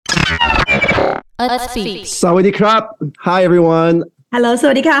Let's speak. สวัสดีครับ Hi everyone. Hello ส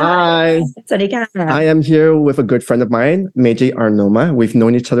วัสดีค่ะ Hi. สวัสดีค่ะ I am here with a good friend of mine, Meiji Anorma. We've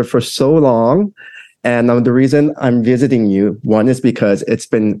known each other for so long. And the reason I'm visiting you, one is because it's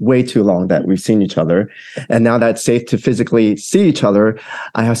been way too long that we've seen each other. And now that it's safe to physically see each other,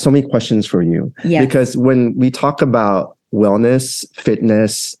 I have so many questions for you. Yes. Because when we talk about wellness,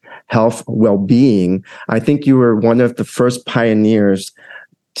 fitness, health, well-being, I think you were one of the first pioneers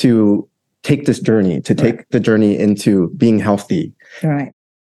to take this journey, to take the journey into being healthy. Right.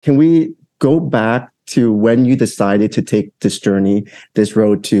 Can we go back to when you decided to take this journey, this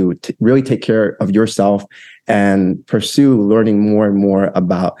road to really take care of yourself and pursue learning more and more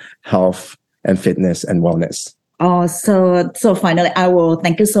about health and fitness and wellness? Oh, so finally, I will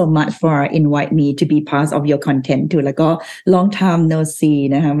thank you so much for invite me to be part of your content too. แล้วก็ long time no see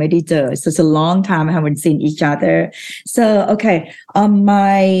นะคะไม่ได้เจอ such a long time I haven't seen each other. So okay,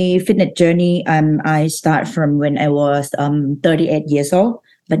 my fitness journey, I start from when I was 38 years old,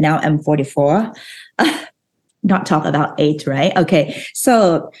 but now I'm 44. Not talk about age, right? Okay.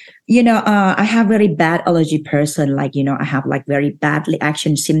 So, I have very bad allergy person. Like, I have like very bad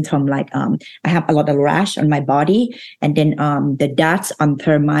reaction symptom. Like, I have a lot of rash on my body, and then, the dots on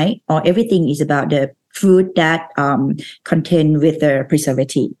termite or everything is about the food that, contain with the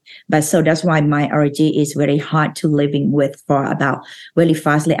preservative. But so that's why my allergy is very hard to living with for about very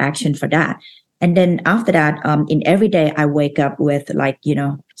fast reaction for that. And then after that, in every day I wake up with like,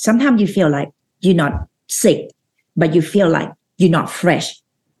 sometimes you feel like you're not sick, but you feel like you're not fresh,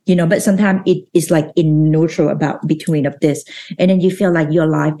 but sometimes it is like in neutral about between of this. And then you feel like your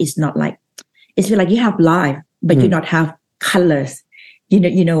life is not like, it's feel like you have life, but you not have colors.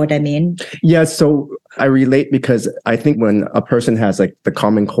 You know what I mean? Yeah. So I relate because I think when a person has like the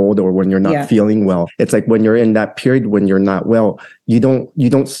common cold or when you're not feeling well, it's like when you're in that period when you're not well, you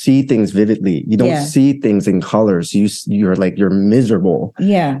don't see things vividly. You don't see things in colors. You're miserable.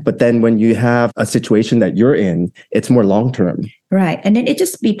 Yeah. But then when you have a situation that you're in, it's more long term. Right. And then it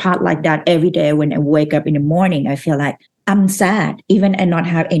just be part like that every day. When I wake up in the morning, I feel like I'm sad, even and not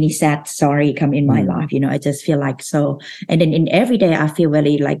have any sad story come in my life. I just feel like so. And then in every day, I feel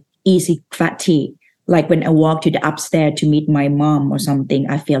very like easy fatigue. Like when I walk to the upstairs to meet my mom or something,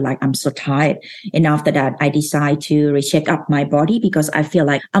 I feel like I'm so tired. And after that, I decide to check up my body because I feel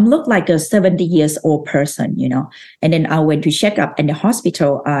like I'm look like a 70 years old person, And then I went to check up in the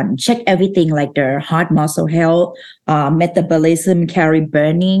hospital and check everything like the heart muscle health, metabolism, calorie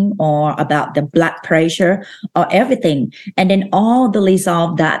burning, or about the blood pressure or everything. And then all the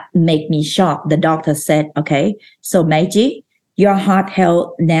result that make me shocked. The doctor said, okay, so Meiji, your heart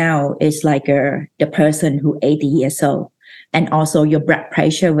health now is like the person who 80 years old. And also your blood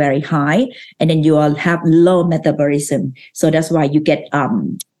pressure very high. And then you will have low metabolism. So that's why you get,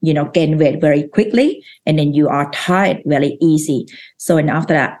 gain weight very quickly. And then you are tired very easy. So, and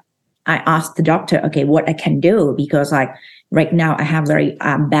after that, I asked the doctor, okay, what I can do? Because like right now I have very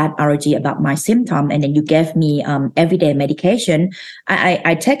bad allergy about my symptom. And then you gave me everyday medication.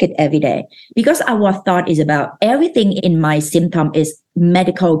 I take it every day because our thought is about everything in my symptom is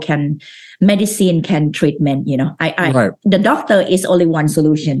medicine can treatment, Right. The doctor is only one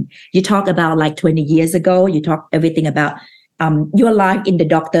solution. You talk about like 20 years ago, you talk everything about your life in the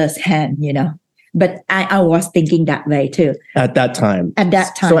doctor's hand, But I was thinking that way too. At that time.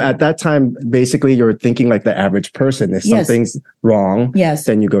 So at that time, basically you're thinking like the average person. If something's wrong,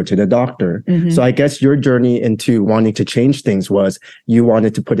 then you go to the doctor. So I guess your journey into wanting to change things was you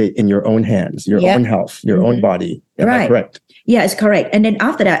wanted to put it in your own hands, your own health, your own body. Am I correct? Yeah, it's correct. And then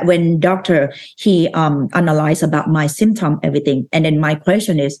after that, when doctor, he analyzed about my symptom, everything. And then my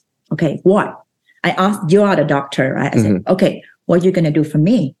question is, okay, what? I asked, you are the doctor, right? I said, okay, what are you going to do for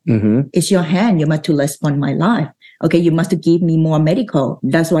me? It's your hand. You must to respond my life. Okay, you must to give me more medical.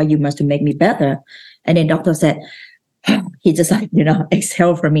 That's why you must to make me better. And then doctor said, he just like,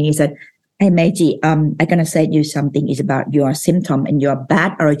 exhale for me. He said, hey, Meiji, I'm going to say you something is about your symptom and your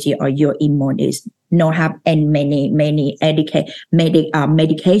bad allergy or your immune is no have and many medication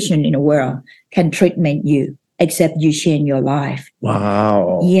in the world can treatment you except you change your life.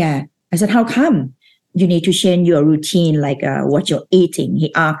 Wow. Yeah. I said, how come? You need to change your routine, like what you're eating.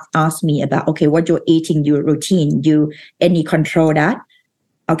 He asked me about, okay, what you're eating, your routine, any control that?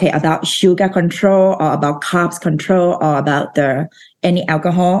 Okay, about sugar control or about carbs control or about any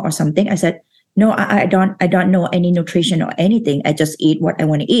alcohol or something. I said, no, I don't know any nutrition or anything. I just eat what I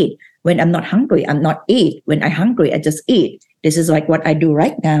want to eat. When I'm not hungry, I'm not eat. When I'm hungry, I just eat. This is like what I do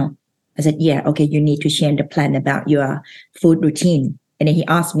right now. I said, yeah, okay, you need to change the plan about your food routine. And then he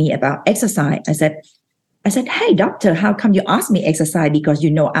asked me about exercise. I said, hey, doctor, how come you ask me exercise? Because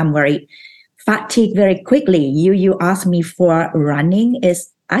I'm very fatigue very quickly. You asked me for running.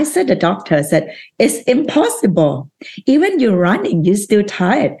 I said the doctor said it's impossible. Even you're running, you're still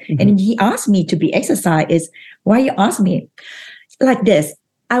tired. And he asked me to be exercise. Is why you ask me like this?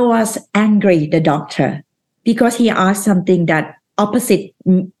 I was angry, the doctor, because he asked something that opposite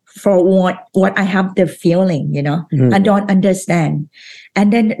for what I have the feeling, I don't understand.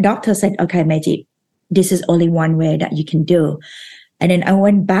 And then the doctor said, okay, Meiji, this is only one way that you can do. And then I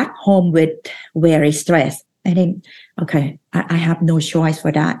went back home with very stressed. And then, okay, I have no choice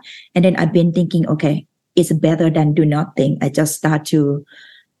for that. And then I've been thinking, okay, it's better than do nothing. I just start to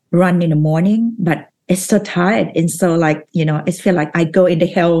run in the morning, but it's so tired. And so like, it feel like I go in the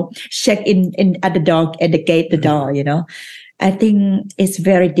hell, check in at the door, at the gate, the door, I think it's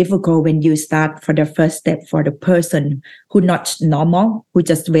very difficult when you start for the first step for the person who not normal, who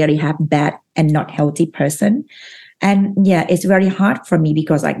just very have bad and not healthy person. And yeah, it's very hard for me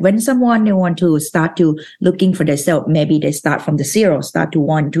because like when someone they want to start to looking for themselves, maybe they start from the zero, start to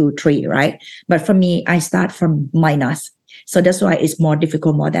 1, 2, 3, right? But for me, I start from minus. So that's why it's more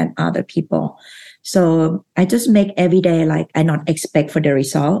difficult more than other people. So I just make every day like I not expect for the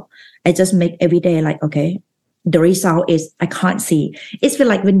result. I just make every day like, okay, the result is I can't see. It's feel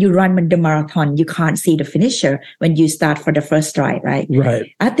like when you run the marathon, you can't see the finisher when you start for the first stride, right?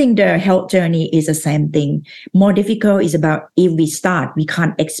 Right. I think the health journey is the same thing. More difficult is about if we start, we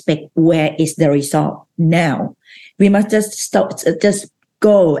can't expect where is the result now. We must just stop, just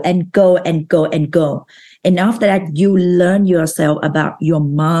go and go and go and go. And after that, you learn yourself about your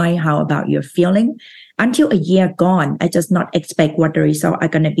mind, how about your feeling. Until a year gone, I just not expect what the result are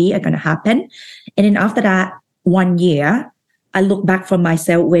going to be, are going to happen. And then after that, 1 year, I look back for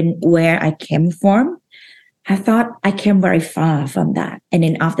myself where I came from. I thought I came very far from that. And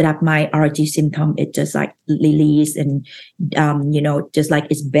then after that, my allergy symptom, it just like release and, just like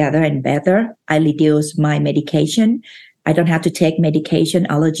it's better and better. I reduce my medication. I don't have to take medication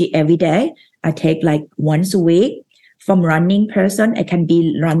allergy every day. I take like once a week. From running person, I can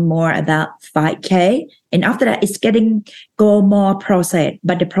be run more about 5K. And after that, it's go more process.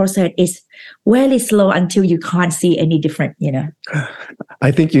 But the process is really slow until you can't see any different, I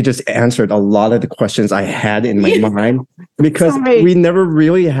think you just answered a lot of the questions I had in my mind because we never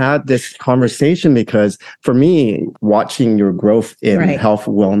really had this conversation because for me, watching your growth in health,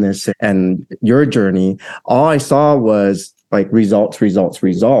 wellness and your journey, all I saw was like results.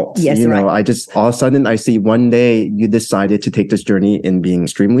 Yes, I just all of a sudden I see one day you decided to take this journey in being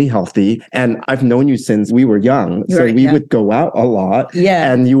extremely healthy. And I've known you since we were young. So we would go out a lot.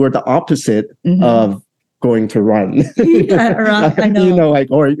 Yeah. And you were the opposite of going to run. I know.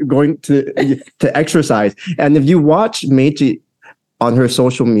 Or going to exercise. And if you watch Meiji on her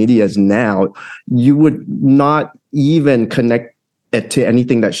social medias now, you would not even connect it to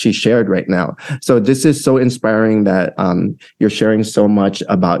anything that she shared right now. So this is so inspiring that you're sharing so much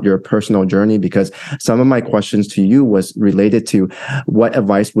about your personal journey, because some of my questions to you was related to what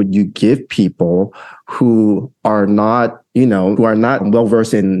advice would you give people who are not,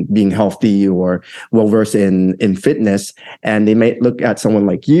 well-versed in being healthy or well-versed in fitness, and they may look at someone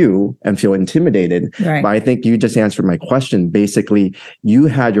like you and feel intimidated. Right. But I think you just answered my question. Basically, you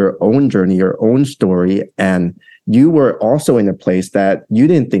had your own journey, your own story, and you were also in a place that you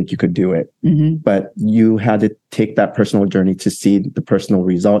didn't think you could do it, but you had to take that personal journey to see the personal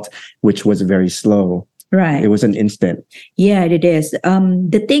results, which was very slow. Right. It was an instant. Yeah, it is.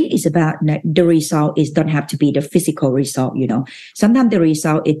 The thing is about the result is don't have to be the physical result, Sometimes the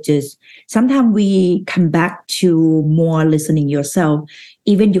result sometimes we come back to more listening yourself.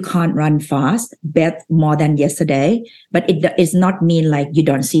 Even you can't run fast, bet more than yesterday, but it does not mean like you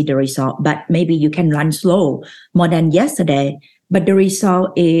don't see the result, but maybe you can run slow more than yesterday. But the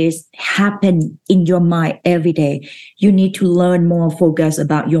result is happen in your mind every day. You need to learn more focus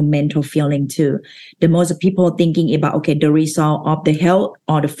about your mental feeling too. The most people thinking about, okay, the result of the health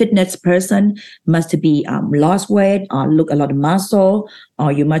or the fitness person must be lost weight or look a lot of muscle,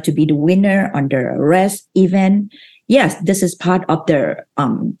 or you must be the winner on the rest event. Yes, this is part of the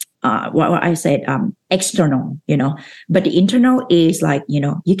what I said, external, but the internal is like,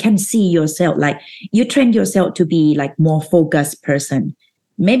 you can see yourself, like you train yourself to be like more focused person.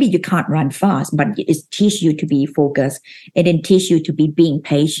 Maybe you can't run fast, but it teach you to be focused, and then teach you to be being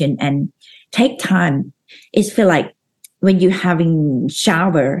patient and take time. It's feel like when you're having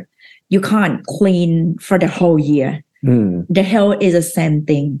shower, you can't clean for the whole year. The health is the same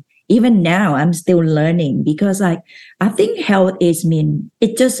thing. Even now, I'm still learning because I think health it's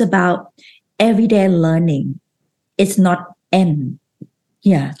just about everyday learning. It's not end.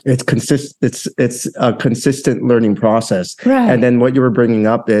 Yeah. It's a consistent learning process. Right. And then what you were bringing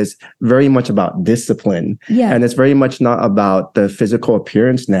up is very much about discipline. Yeah. And it's very much not about the physical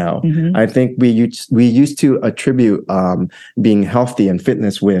appearance now. I think we used to attribute being healthy and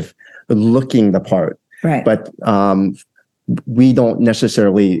fitness with looking the part. Right. But we don't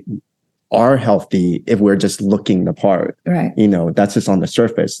necessarily are healthy if we're just looking the part. Right. That's just on the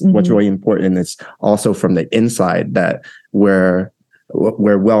surface. What's really important is also from the inside, that we're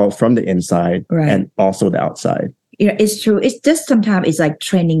well from the inside and also the outside. It's true. It's just sometimes it's like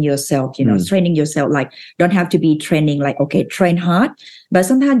training yourself, training yourself, like don't have to be training like, okay, train hard. But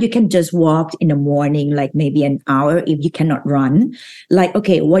sometimes you can just walk in the morning, like maybe an hour if you cannot run. Like,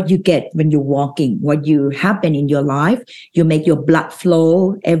 okay, what you get when you're walking, what you happen in your life, you make your blood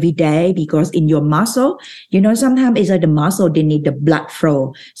flow every day because in your muscle, sometimes it's like the muscle, they need the blood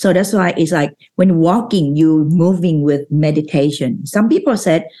flow. So that's why it's like when walking, you moving with meditation. Some people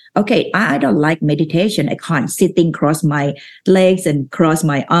said, okay, I don't like meditation. I can't sitting cross my legs and cross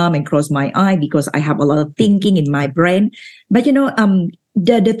my arm and cross my eye because I have a lot of thinking in my brain. But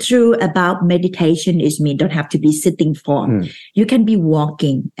the truth about meditation is don't have to be sitting for. You can be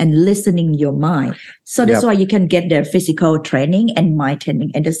walking and listening your mind. So that's why you can get the physical training and mind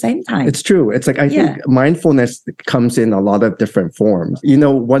training at the same time. It's true. It's like, I think mindfulness comes in a lot of different forms.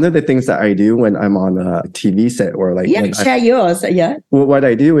 One of the things that I do when I'm on a TV set or like, share yours. Yeah. Well, what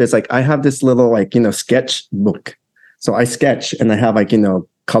I do is like, I have this little like, sketch book. So I sketch and I have like,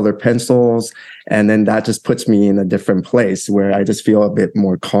 colored pencils. And then that just puts me in a different place where I just feel a bit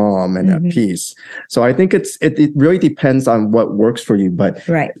more calm and at peace. So I think it really depends on what works for you, but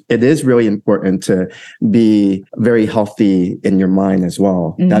it is really important to be very healthy in your mind as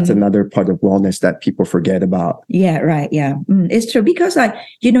well. That's another part of wellness that people forget about. Yeah, right. Yeah, it's true because like,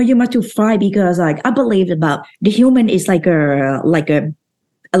 you must to fight because like, I believe about the human is like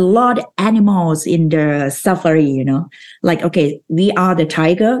a lot of animals in the safari, like, okay, we are the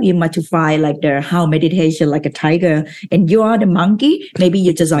tiger. You must to find like the how meditation like a tiger and you are the monkey. Maybe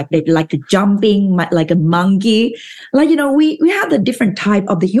you just like the jumping like a monkey. Like, we have the different type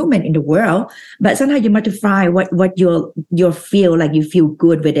of the human in the world, but sometimes you must to find what you feel like you feel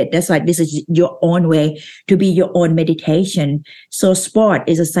good with it. That's why this is your own way to be your own meditation. So sport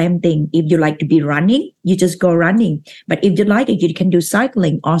is the same thing. If you like to be running, you just go running. But if you like it, you can do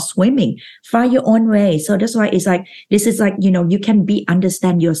cycling or swimming. Find your own way. So that's why it's like, this is like, you can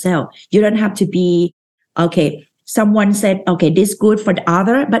understand yourself. You don't have to be, okay, someone said, okay, this is good for the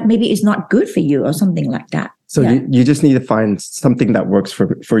other, but maybe it's not good for you or something like that. So you just need to find something that works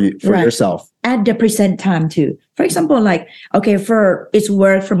for you, for yourself. At the present time too. For example, like, okay, it's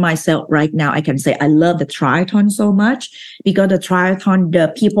work for myself right now. I can say I love the triathlon so much because the triathlon,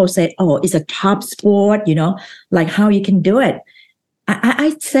 the people say, oh, it's a top sport, like how you can do it.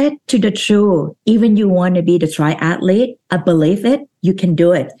 I said to the truth, even you want to be the triathlete, I believe it, you can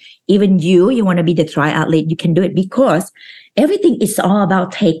do it. Even you want to be the triathlete, you can do it because everything is all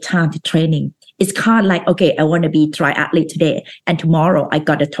about take time to training. It's kind of like, okay, I want to be triathlete today and tomorrow I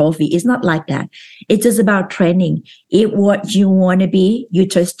got a trophy. It's not like that. It's just about training. If what you want to be, you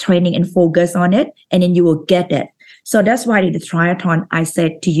just training and focus on it and then you will get it. So that's why the triathlon I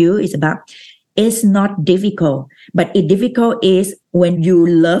said to you is about, it's not difficult, but it difficult is when you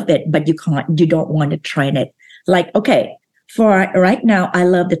love it, but you don't want to train it. Like, okay, for right now, I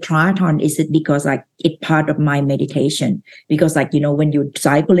love the triathlon. Is it because like it's part of my meditation? Because like, when you're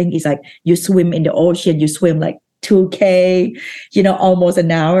cycling, it's like you swim in the ocean, you swim like 2K, almost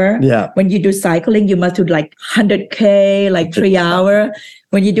an hour. Yeah. When you do cycling, you must do like 100K, like 3 hours.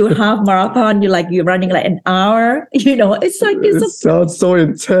 When you do half marathon, you're running like an hour. It's like it sounds so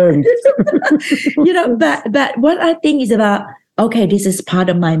intense. But what I think is about, okay, this is part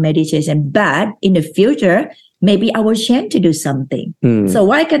of my meditation. But in the future, maybe I will change to do something. So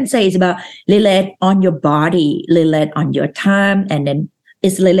what I can say is about relate on your body, relate on your time, and then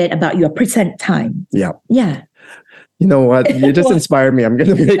it's relate about your present time. Yeah. Yeah. You know what? You just inspired me. I'm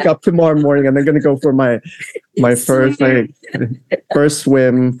going to wake up tomorrow morning and I'm going to go for my first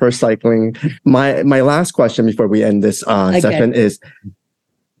swim, first cycling. My last question before we end this session is,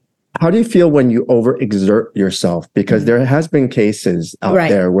 how do you feel when you overexert yourself? Because there has been cases out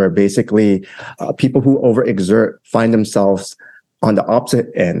there where basically people who overexert find themselves on the opposite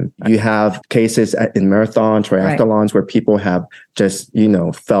end. You have cases in marathons, triathlons, where people have just,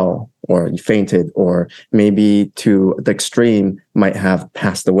 fell or fainted, or maybe to the extreme might have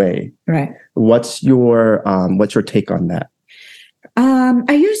passed away. Right. What's your take on that?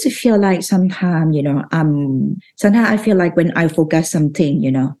 I used to feel like sometimes I feel like when I focus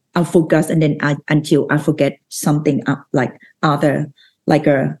something, I'll focus and then until I forget something like other. like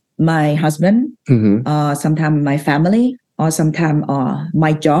my husband, sometimes my family, or sometimes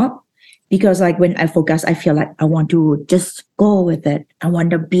my job. Because like when I focus, I feel like I want to just go with it. I want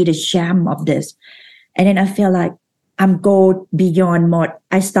to be the champ of this. And then I feel like I'm go beyond more.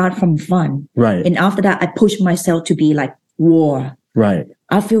 I start from fun. Right. And after that, I push myself to be like war. Right.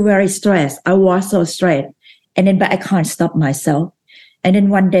 I feel very stressed. I was so stressed. And then, but I can't stop myself. And then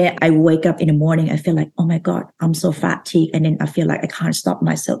one day I wake up in the morning, I feel like, oh my God, I'm so fatigued. And then I feel like I can't stop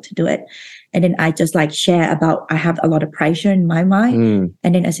myself to do it. And then I just like share about, I have a lot of pressure in my mind.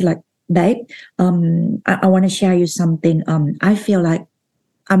 And then I say like, babe, I want to share you something. I feel like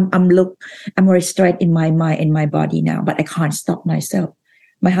I'm very stressed in my mind, in my body now, but I can't stop myself.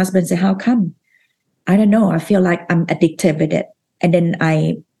 My husband said, how come? I don't know. I feel like I'm addicted with it. And then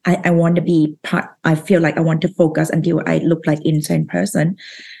I want to be part, I feel like I want to focus until I look like insane person.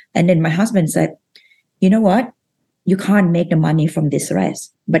 And then my husband said, you know what? You can't make the money from this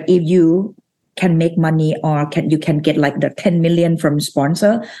rest. But if you can make money or you can get like the 10 million from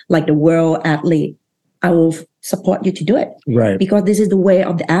sponsor, like the world athlete, I will support you to do it. Right. Because this is the way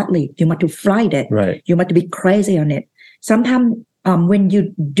of the athlete. You must to fight it. Right. You must be crazy on it. Sometimes when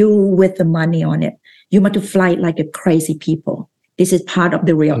you do with the money on it, you must to fight like a crazy people. This is part of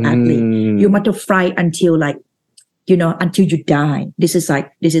the real athlete. You must to fight until like, until you die. This is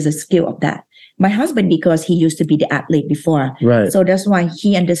a skill of that. My husband, because he used to be the athlete before. Right. So that's why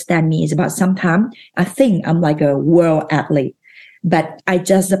he understands me. Is about sometimes I think I'm like a world athlete, but I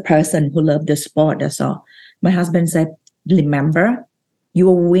just a person who loves the sport. That's all. My husband said, remember, you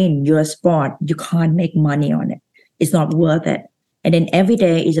will win your sport. You can't make money on it. It's not worth it. And then every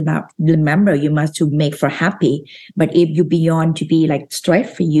day is about, remember, you must to make for happy. But if you beyond to be like straight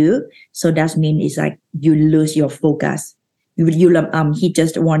for you, so that means it's like you lose your focus. He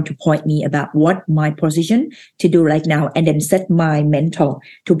just want to point me about what my position to do right now, and then set my mental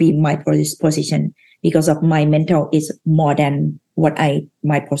to be my position, because of my mental is more than what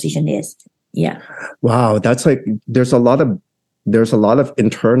my position is. Yeah. Wow. That's like, there's a lot of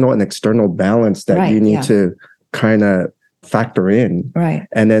internal and external balance that you need to kind of factor in. Right.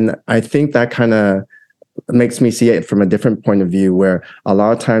 And then I think that kind of makes me see it from a different point of view, where a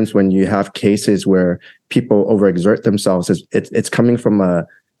lot of times when you have cases where people overexert themselves, it's coming from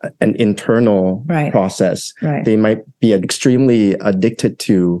an internal process. Right. They might be extremely addicted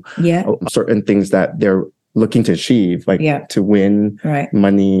to certain things that they're looking to achieve, like to win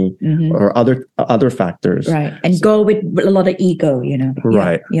money or other factors. Right. And go with a lot of ego,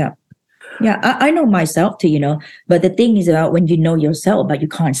 Right. Yeah. Yeah, I know myself too, but the thing is about when you know yourself, but you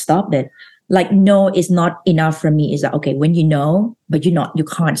can't stop it. Like, no, it's not enough for me. Is that okay? When you know, but you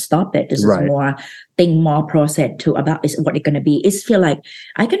can't stop it. This is more process to about is what it's going to be.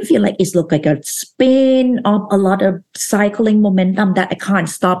 I can feel like it's look like a spin of a lot of cycling momentum that I can't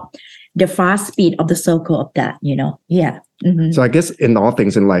stop the fast speed of the circle of that, Yeah. Mm-hmm. So I guess in all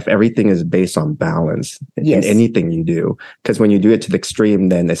things in life, everything is based on balance in anything you do. Because when you do it to the extreme,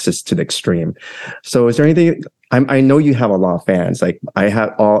 then it's just to the extreme. So is there anything, I know you have a lot of fans. Like I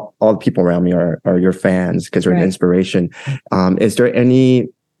have all the people around me are your fans because you're an inspiration. Is there any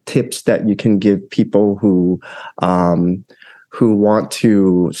tips that you can give people who want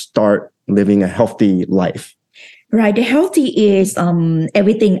to start living a healthy life? Right. The healthy is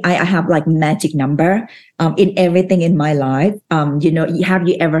everything. I have like magic number in everything in my life. Have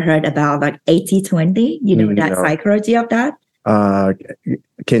you ever heard about like 80-20? That psychology of that?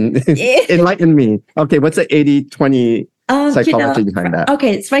 Can enlighten me. Okay, what's the 80-20 psychology behind that?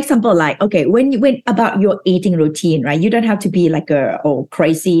 Okay, for example, like when about your eating routine, right? You don't have to be like a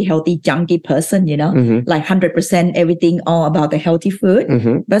crazy healthy junkie person, like 100% everything all about the healthy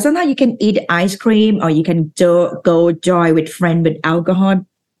food. But sometimes you can eat ice cream, or you can go joy with friends with alcohol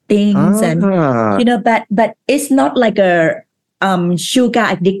things, and but it's not like a sugar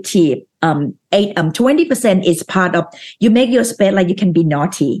addictive. 20% is part of, you make your space like you can be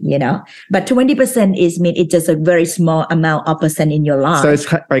naughty, but 20% is it's just a very small amount of percent in your life. So it's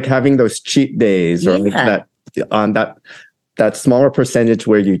like having those cheat days, or like that smaller percentage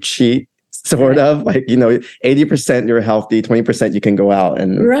where you cheat, sort of like, 80% you're healthy, 20% you can go out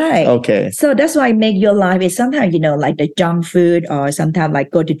and okay. So that's why make your life is sometimes, like the junk food, or sometimes like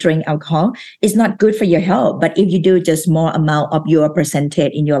go to drink alcohol. It's not good for your health. But if you do just more amount of your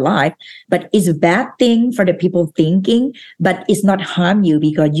percentage in your life, but it's a bad thing for the people thinking, but it's not harm you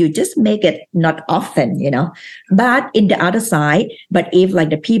because you just make it not often, But in the other side, but if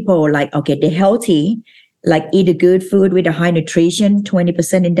like the people like, okay, they're healthy, like eat a good food with a high nutrition,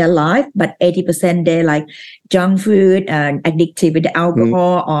 20% in their life, but 80% they like junk food and addictive with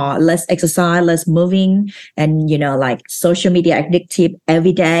alcohol or less exercise, less moving, and like social media addictive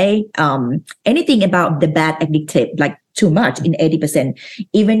every day. Anything about the bad addictive, like too much in 80%.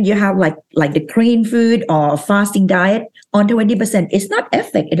 Even you have like the clean food or fasting diet on 20%, it's not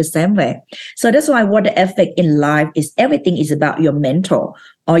effect in the same way. So that's why what the effect in life is, everything is about your mental,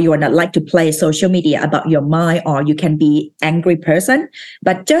 or you are not like to play social media about your mind, or you can be angry person,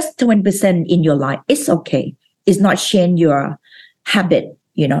 but just 20% in your life, it's okay. It's not change your habit,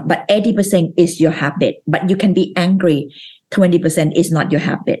 but 80% is your habit, but you can be angry. 20% is not your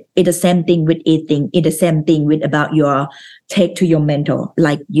habit. It's the same thing with eating. It's the same thing with about your take to your mental.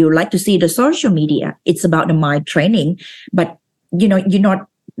 Like you like to see the social media. It's about the mind training, but you not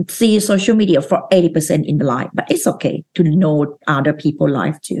see social media for 80% in the life, but it's okay to know other people's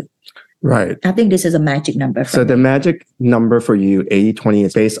life too. Right. I think this is a magic number. So the magic number for you, 80-20,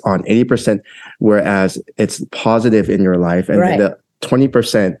 is based on 80%, whereas it's positive in your life. And the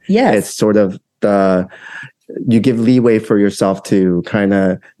 20%, it's sort of you give leeway for yourself to kind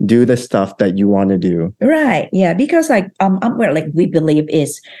of do the stuff that you want to do. Right. Yeah. Because like we believe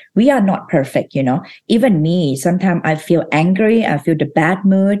is we are not perfect, Even me, sometimes I feel angry, I feel the bad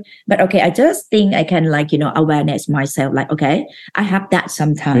mood. But okay, I just think I can awareness myself, like, okay, I have that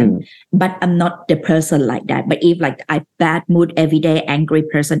sometimes, but I'm not the person like that. But if I bad mood every day, angry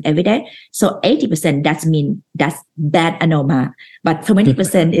person every day, so 80% that's bad Anorma. But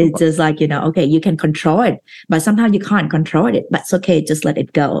 20% is just okay, you can control it, but sometimes you can't control it, but it's okay, just let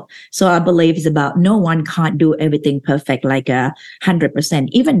it go. So I believe it's about no one can't do everything perfect, 100%.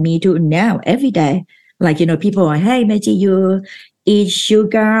 Even me too now, every day. People are, hey, Meiji, you eat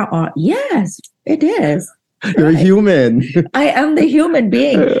sugar, or yes, it is. You're human. I am the human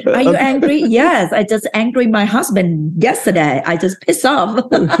being. Are you angry? Yes. I just angry my husband yesterday. I just pissed off.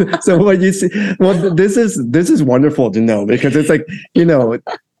 So what you see, this is wonderful to know, because it's like,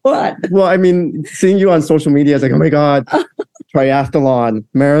 what? Well, I mean, seeing you on social media is like, oh my God, triathlon,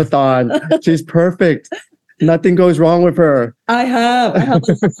 marathon, she's perfect. Nothing goes wrong with her. I have a lot.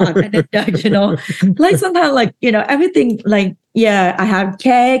 And then, sometimes everything, I have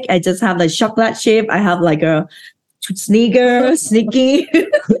cake. I just have chocolate chip. I have a sneaky.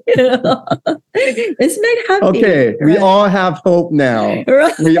 It's made happy. Okay, right? We all have hope now.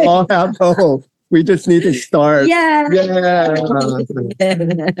 Right. We all have hope. We just need to start. Yeah.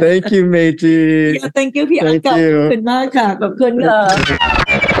 Thank you, Meiji. Yeah, thank you พี่ Thank you. ขอบคุณมากค่ะขอบคุณ